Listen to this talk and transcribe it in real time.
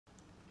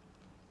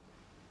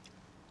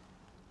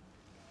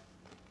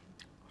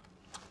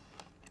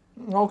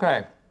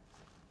Okay.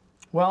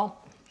 Well,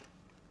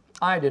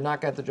 I did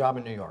not get the job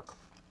in New York,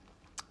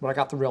 but I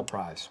got the real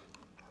prize,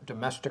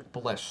 domestic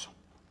bliss.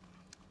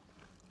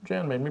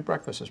 Jan made me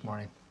breakfast this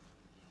morning.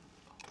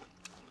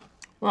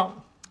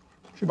 Well,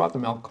 she bought the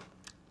milk.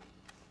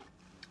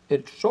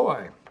 It's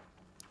soy.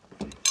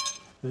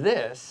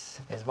 This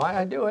is why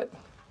I do it.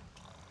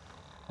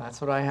 That's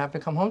what I have to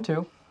come home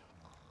to.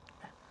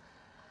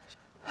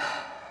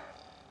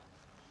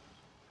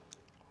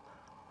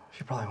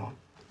 She probably won't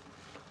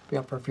be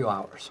up for a few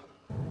hours.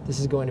 This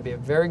is going to be a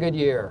very good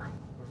year.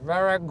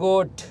 Very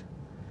good.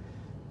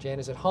 Jan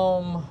is at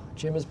home,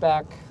 Jim is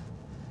back.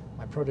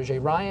 My protege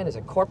Ryan is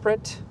at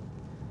corporate.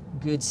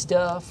 Good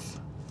stuff.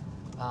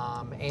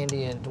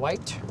 Andy and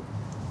Dwight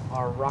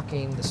are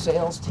rocking the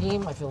sales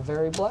team. I feel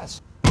very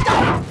blessed.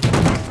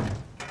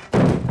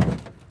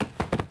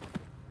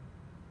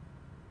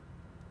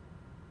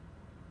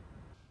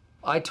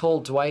 I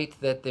told Dwight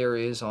that there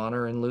is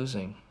honor in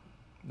losing,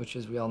 which,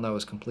 as we all know,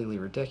 is completely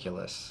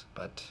ridiculous.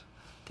 But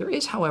there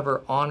is,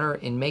 however, honor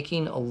in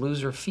making a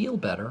loser feel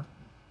better,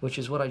 which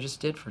is what I just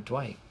did for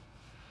Dwight.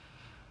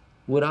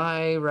 Would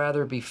I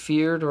rather be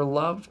feared or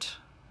loved?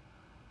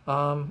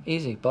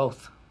 Easy,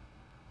 both.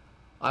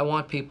 I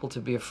want people to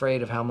be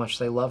afraid of how much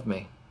they love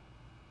me.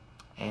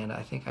 And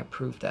I think I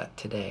proved that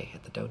today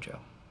at the dojo.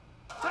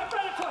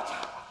 Typewriter!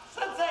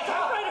 Sensei!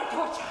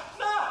 Typewriter!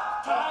 No!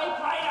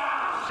 Typewriter!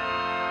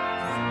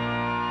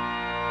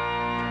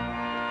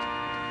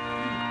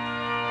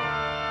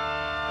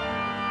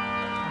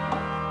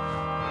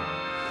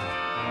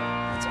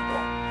 That's a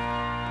cool.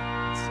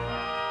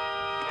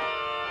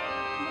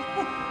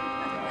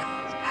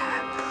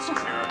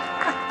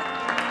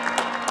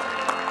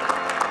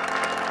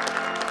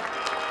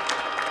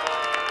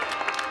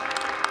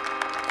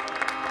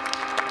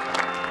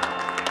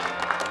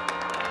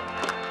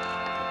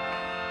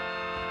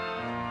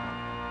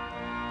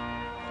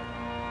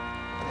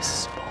 This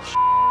is bullshit.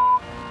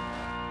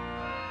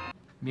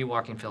 Me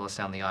walking Phyllis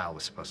down the aisle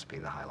was supposed to be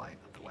the highlight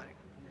of the wedding.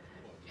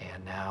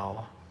 And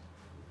now,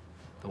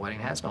 the wedding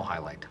has no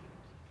highlight.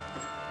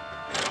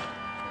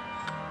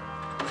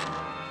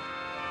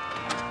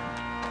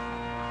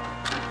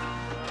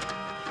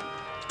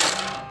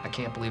 I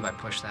can't believe I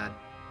pushed that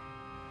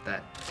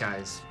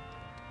guy's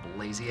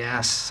lazy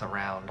ass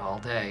around all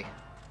day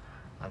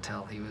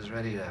until he was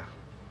ready to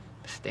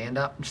stand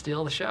up and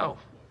steal the show.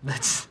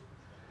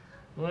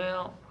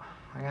 Well,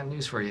 I got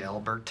news for you,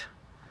 Halpert.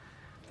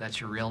 If that's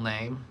your real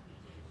name,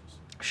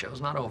 the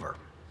show's not over.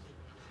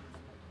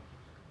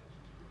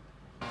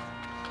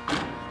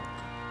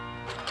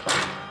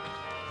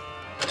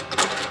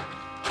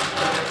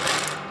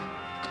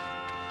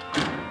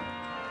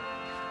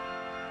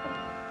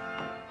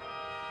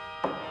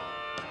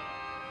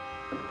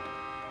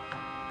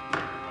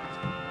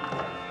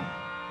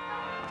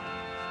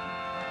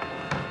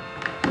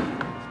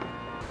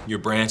 Your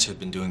branch has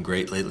been doing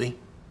great lately,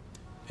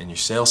 and your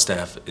sales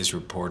staff is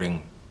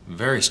reporting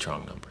very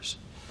strong numbers.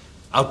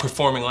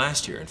 Outperforming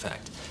last year, in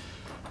fact.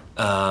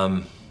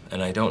 And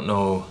I don't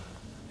know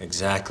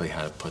exactly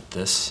how to put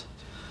this,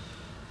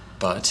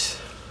 but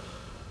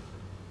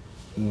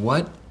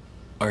what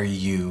are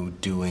you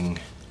doing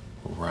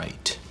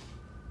right?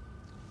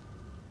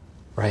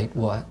 Right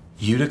what?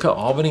 Utica,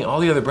 Albany,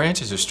 all the other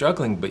branches are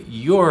struggling, but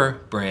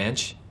your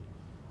branch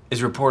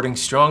is reporting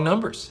strong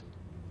numbers.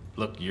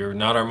 Look, you're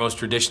not our most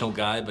traditional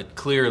guy, but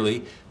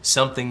clearly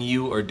something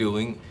you are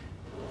doing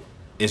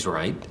is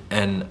right,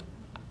 and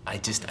I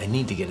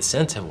need to get a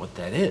sense of what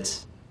that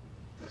is.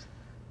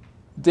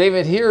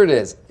 David, here it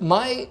is.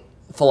 My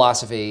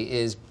philosophy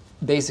is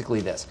basically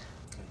this,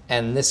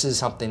 and this is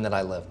something that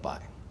I live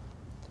by,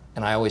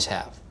 and I always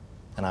have,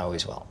 and I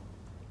always will.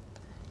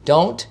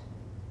 Don't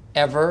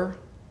ever,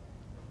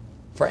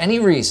 for any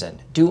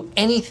reason, do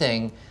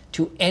anything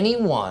to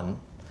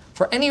anyone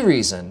for any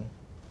reason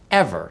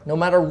ever, no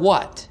matter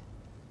what,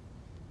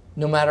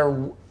 no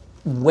matter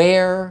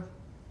where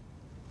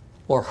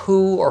or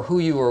who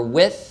you are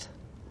with,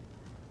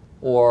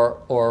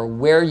 or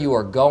where you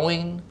are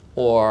going,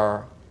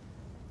 or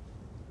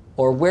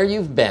where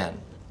you've been,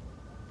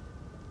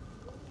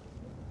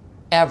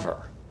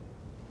 ever,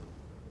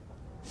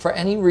 for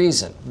any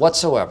reason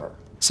whatsoever.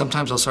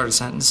 Sometimes I'll start a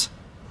sentence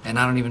and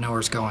I don't even know where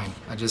it's going.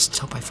 I just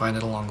hope I find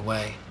it along the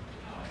way,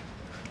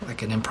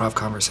 like an improv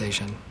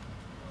conversation.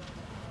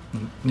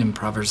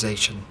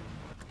 Improvisation.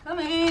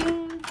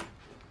 Coming.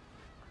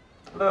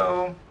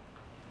 Hello.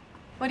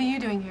 What are you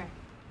doing here?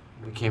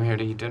 We came here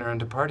to eat dinner and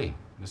to party.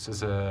 This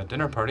is a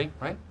dinner party,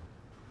 right?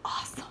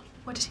 Awesome.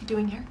 What is he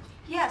doing here?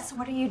 Yes,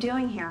 what are you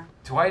doing here?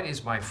 Dwight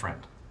is my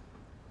friend.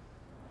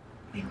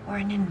 We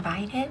weren't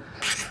invited?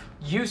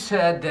 You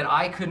said that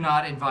I could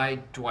not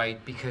invite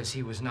Dwight because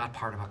he was not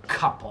part of a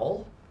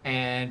couple,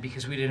 and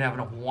because we didn't have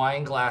enough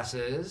wine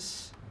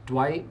glasses.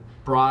 Dwight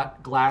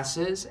brought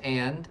glasses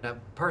and a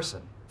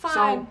person. Fine.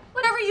 So,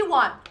 whatever you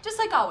want. Just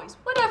like always.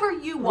 Whatever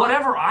you want.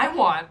 whatever I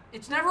want.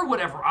 It's never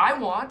whatever I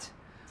want.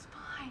 It's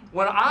fine.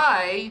 When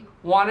I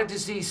wanted to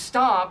see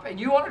Stomp and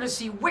you wanted to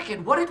see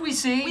Wicked, what did we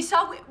see? We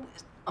saw...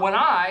 when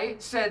I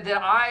said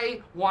that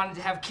I wanted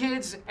to have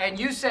kids and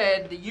you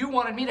said that you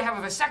wanted me to have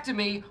a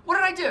vasectomy, what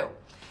did I do?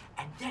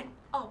 And then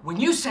when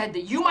you said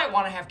that you might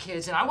want to have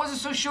kids and I wasn't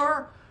so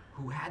sure,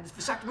 who had the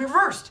vasectomy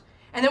reversed?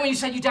 And then when you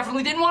said you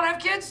definitely didn't want to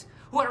have kids,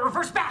 who had it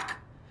reversed back?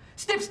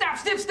 Snip, snap,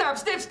 snip, snap,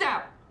 snip,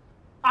 snap.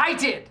 I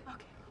did.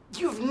 Okay.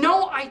 You have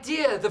no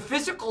idea the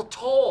physical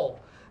toll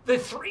the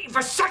 3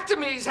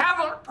 vasectomies have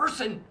on a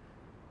person.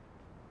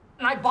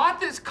 And I bought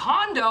this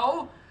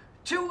condo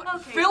to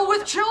fill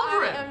with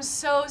children. I am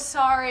so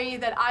sorry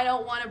that I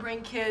don't want to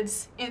bring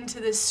kids into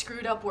this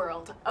screwed up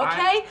world,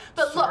 okay?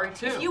 But look,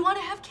 too. if you want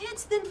to have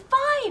kids, then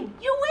fine,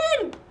 you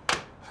win.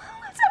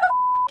 Let's have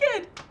a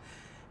kid.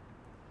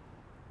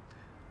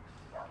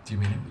 Do you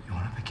mean it? You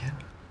want to have a kid?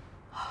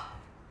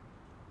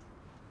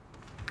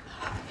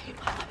 I hate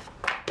my life.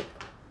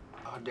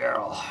 Oh,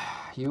 Daryl,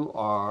 you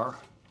are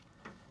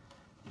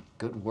a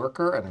good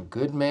worker and a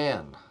good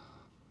man.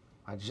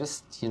 I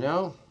just, you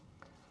know,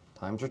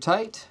 times are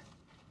tight.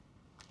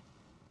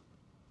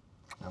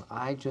 And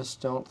I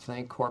just don't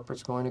think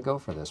corporate's going to go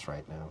for this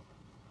right now.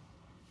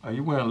 Are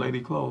you wearing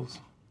lady clothes?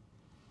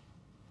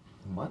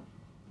 What?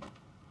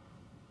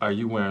 Are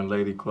you wearing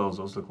lady clothes?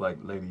 Those look like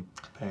lady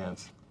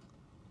pants.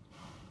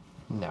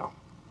 No.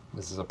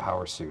 This is a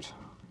power suit.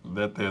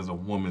 That there's a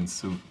woman's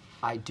suit.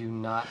 I do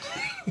not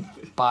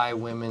buy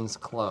women's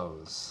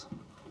clothes.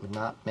 Would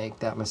not make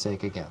that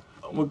mistake again.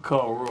 I'm gonna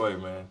call Roy,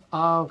 man.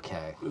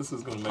 Okay. This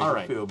is gonna make All you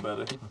right. feel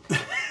better.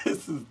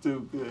 This is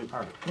too good.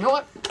 All right. You know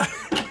what?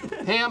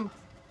 Pam,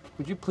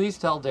 would you please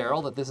tell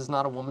Daryl that this is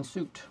not a woman's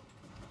suit?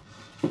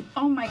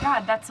 Oh my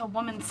God, that's a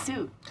woman's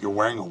suit. You're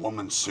wearing a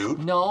woman's suit?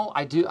 No,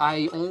 I do.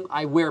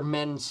 I wear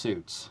men's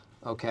suits.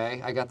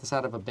 Okay, I got this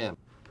out of a bin.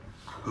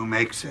 Who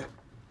makes it?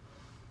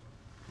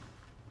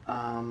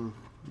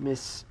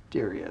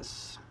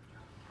 Mysterious.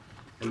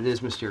 And it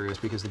is mysterious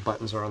because the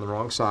buttons are on the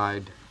wrong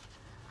side.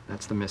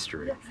 That's the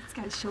mystery. It's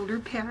got shoulder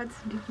pads.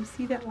 Did you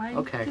see that line?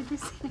 Okay. Did you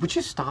see? Would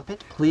you stop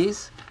it,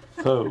 please?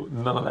 So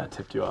none of that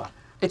tipped you off.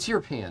 It's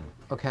European,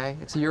 okay?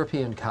 It's a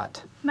European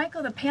cut.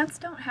 Michael, the pants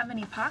don't have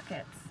any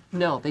pockets.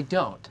 No, they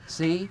don't.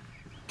 See?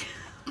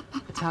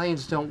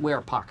 Italians don't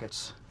wear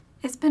pockets.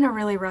 It's been a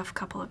really rough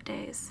couple of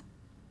days.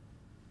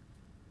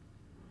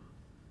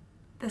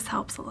 This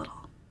helps a little.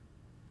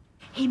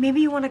 Hey,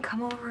 maybe you want to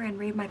come over and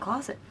raid my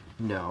closet.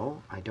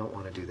 No, I don't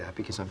want to do that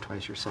because I'm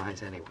twice your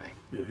size anyway.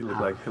 Yeah, you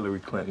look like Hillary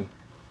Clinton.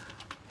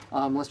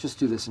 Let's just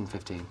do this in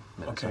 15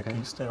 minutes, Okay, can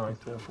you stay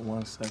right there for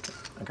 1 second?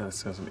 I gotta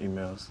send some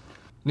emails.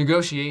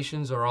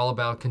 Negotiations are all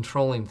about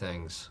controlling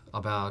things,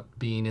 about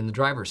being in the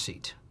driver's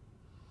seat.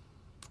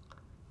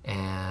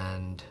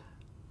 And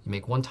you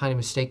make one tiny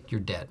mistake,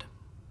 you're dead.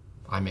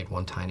 I made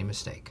one tiny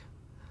mistake.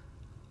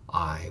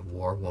 I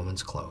wore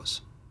woman's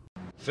clothes.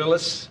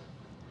 Phyllis,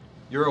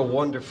 you're a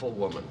wonderful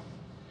woman.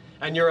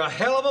 And you're a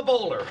hell of a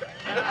bowler.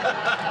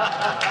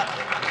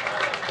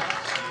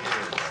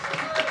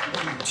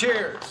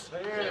 Cheers.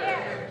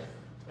 Cheers.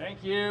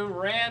 Thank you,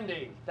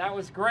 Randy. That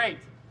was great.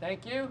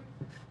 Thank you.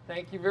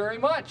 Thank you very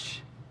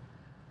much.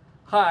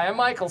 Hi, I'm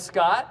Michael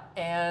Scott,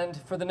 and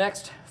for the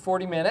next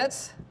 40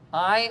 minutes,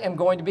 I am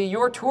going to be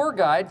your tour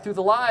guide through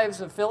the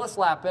lives of Phyllis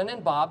Lappin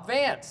and Bob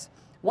Vance,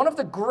 one of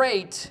the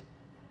great,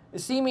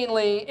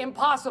 seemingly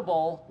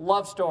impossible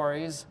love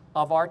stories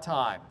of our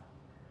time.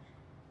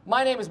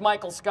 My name is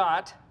Michael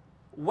Scott.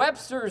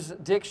 Webster's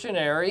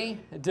dictionary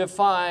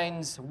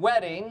defines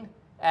wedding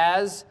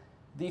as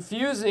the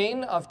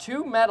fusing of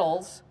two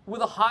metals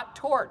with a hot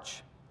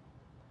torch.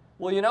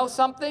 Well, you know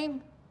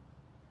something?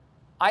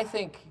 I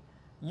think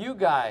you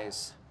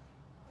guys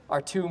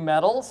are two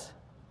metals,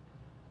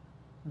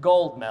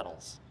 gold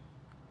medals.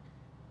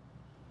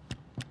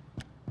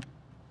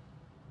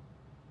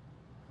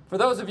 For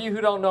those of you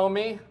who don't know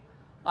me,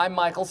 I'm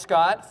Michael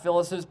Scott,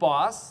 Phyllis's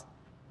boss.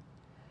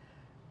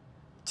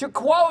 To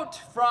quote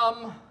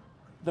from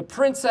The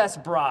Princess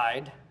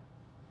Bride,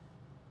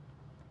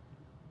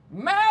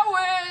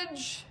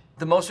 marriage!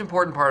 The most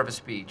important part of a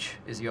speech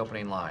is the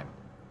opening line.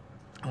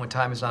 And when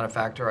time is not a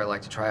factor, I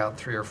like to try out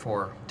 3 or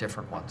 4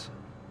 different ones.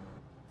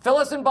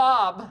 Phyllis and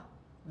Bob,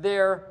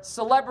 their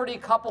celebrity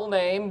couple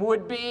name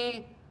would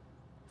be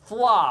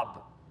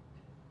Flob.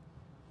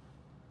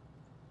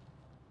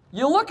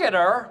 You look at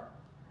her,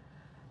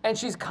 and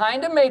she's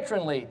kind of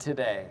matronly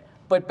today.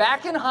 But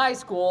back in high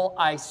school,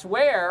 I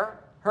swear,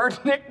 her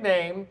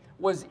nickname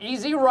was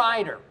Easy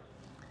Rider.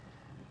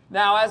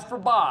 Now, as for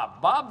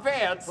Bob, Bob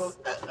Vance is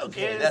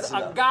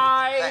a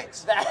guy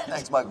that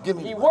Thanks, Mike. Give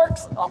me he the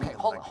works. microphone. Okay,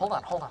 hold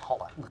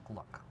on.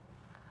 Look.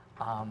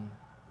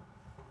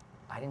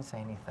 I didn't say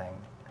anything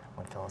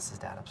when Phyllis's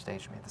dad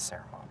upstaged me at the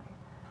ceremony,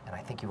 and I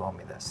think you owe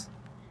me this.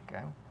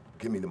 Okay?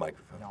 Give me the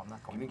microphone. No, I'm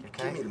not going to.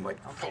 Give me the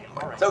microphone. Okay,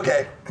 all right. It's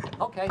okay.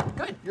 Okay,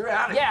 good. You're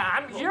out of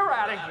here. You're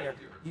out of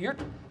here.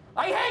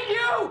 I hate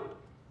you!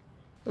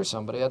 There's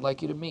somebody I'd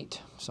like you to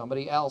meet.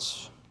 Somebody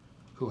else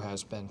who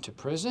has been to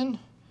prison,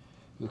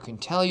 who can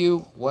tell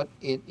you what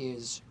it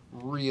is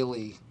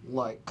really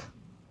like.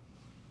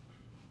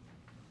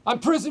 I'm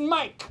Prison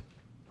Mike.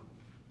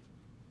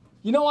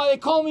 You know why they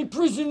call me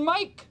Prison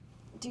Mike?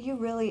 Do you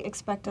really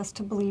expect us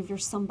to believe you're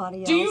somebody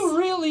else? Do you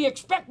really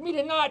expect me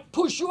to not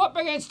push you up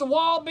against the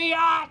wall,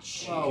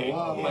 biatch?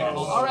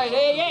 All right,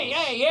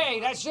 hey,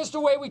 that's just the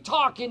way we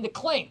talk in the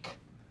clink.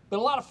 Been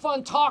a lot of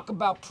fun talk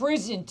about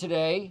prison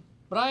today,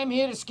 but I am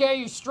here to scare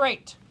you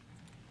straight.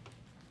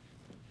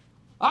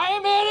 I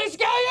am here to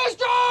scare you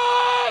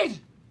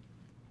straight!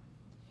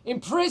 In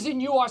prison,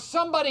 you are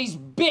somebody's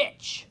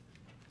bitch.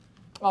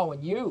 Oh,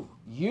 and you,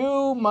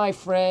 my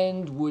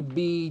friend, would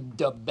be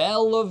the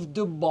belle of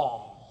the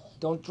ball.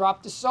 Don't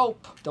drop the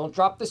soap. Don't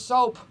drop the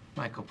soap.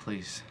 Michael,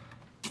 please.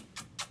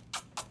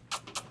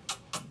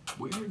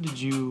 Where did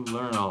you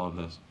learn all of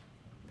this?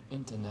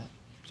 Internet.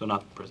 So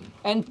not prison.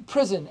 And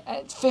prison,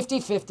 it's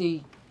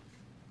 50-50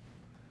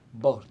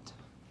 both.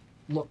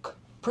 Look,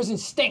 prison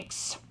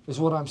stinks, is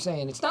what I'm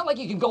saying. It's not like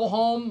you can go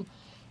home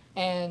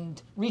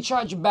and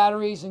recharge your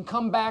batteries and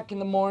come back in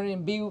the morning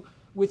and be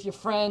with your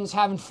friends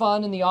having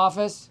fun in the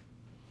office.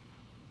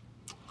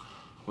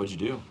 What'd you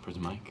do,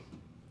 Prison Mike?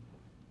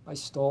 I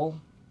stole.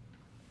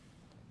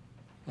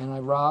 And I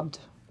robbed.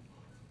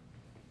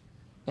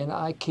 And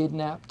I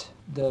kidnapped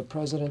the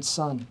president's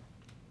son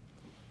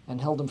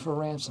and held him for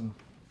ransom.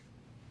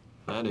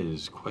 That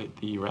is quite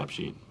the rap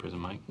sheet, Prison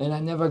Mike. And I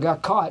never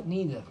got caught,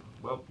 neither.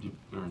 Well, you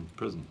were in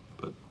prison,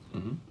 but...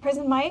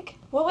 Prison Mike,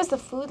 what was the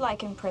food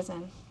like in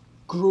prison?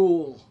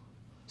 Gruel.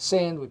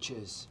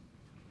 Sandwiches.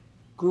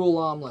 Gruel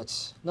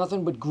omelets.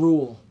 Nothing but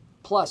gruel.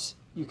 Plus,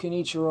 you can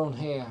eat your own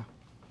hair.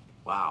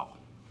 Wow.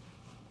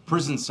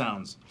 Prison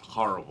sounds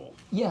horrible.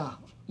 Yeah.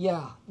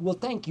 Well,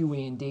 thank you,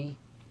 Andy.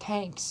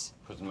 Thanks.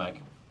 Prison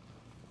Mike,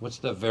 what's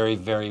the very,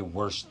 very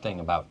worst thing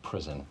about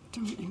prison?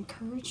 Don't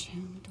encourage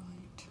him,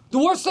 Dwight. The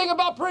worst thing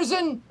about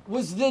prison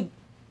was the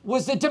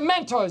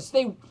Dementors.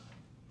 They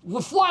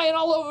were flying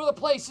all over the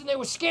place, and they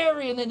were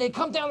scary, and then they'd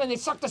come down and they'd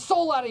suck the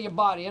soul out of your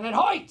body, and it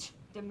hurt!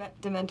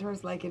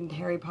 Dementors like in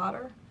Harry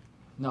Potter?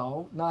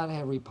 No, not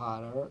Harry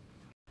Potter.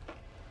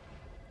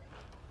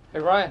 Hey,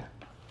 Ryan.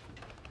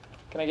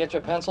 Can I get you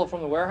a pencil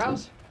from the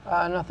warehouse?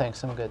 No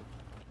thanks, I'm good.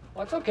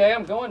 Well, it's okay,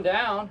 I'm going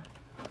down.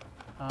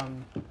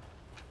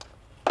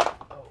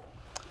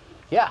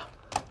 Yeah,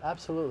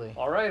 absolutely.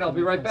 All right, I'll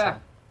be right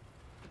back.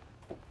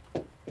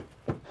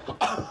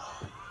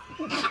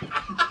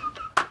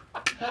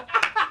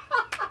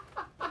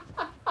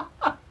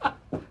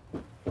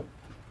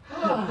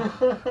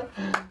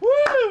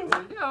 Woo!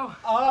 There you go.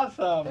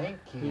 Awesome. Thank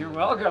you. You're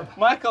welcome.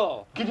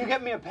 Michael, could you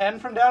get me a pen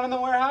from down in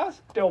the warehouse?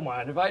 Don't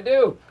mind if I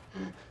do.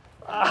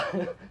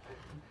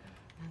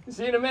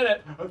 See you in a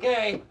minute.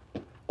 Okay.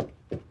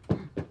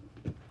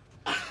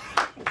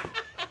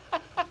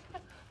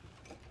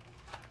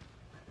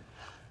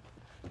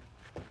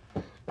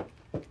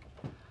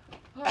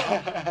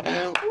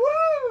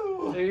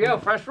 Woo! There you go,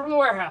 fresh from the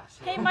warehouse.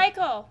 Hey,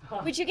 Michael,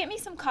 would you get me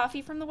some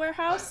coffee from the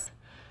warehouse?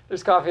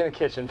 There's coffee in the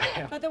kitchen,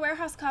 Pam. But the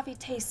warehouse coffee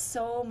tastes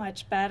so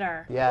much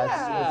better.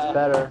 Yeah, it's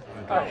better.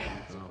 All right.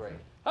 Great.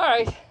 All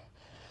right.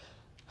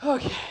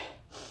 Okay.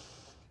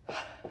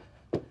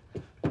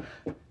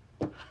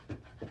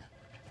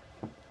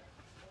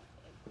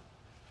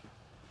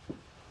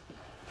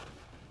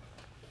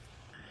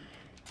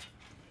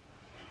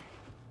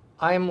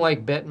 I'm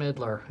like Bette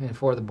Midler in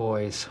For the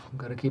Boys. I'm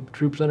gonna keep the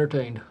troops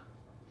entertained.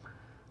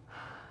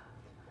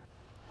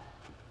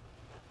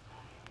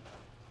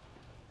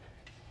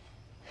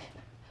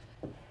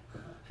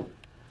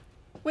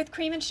 With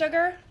cream and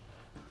sugar?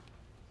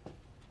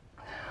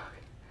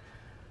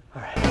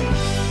 All right.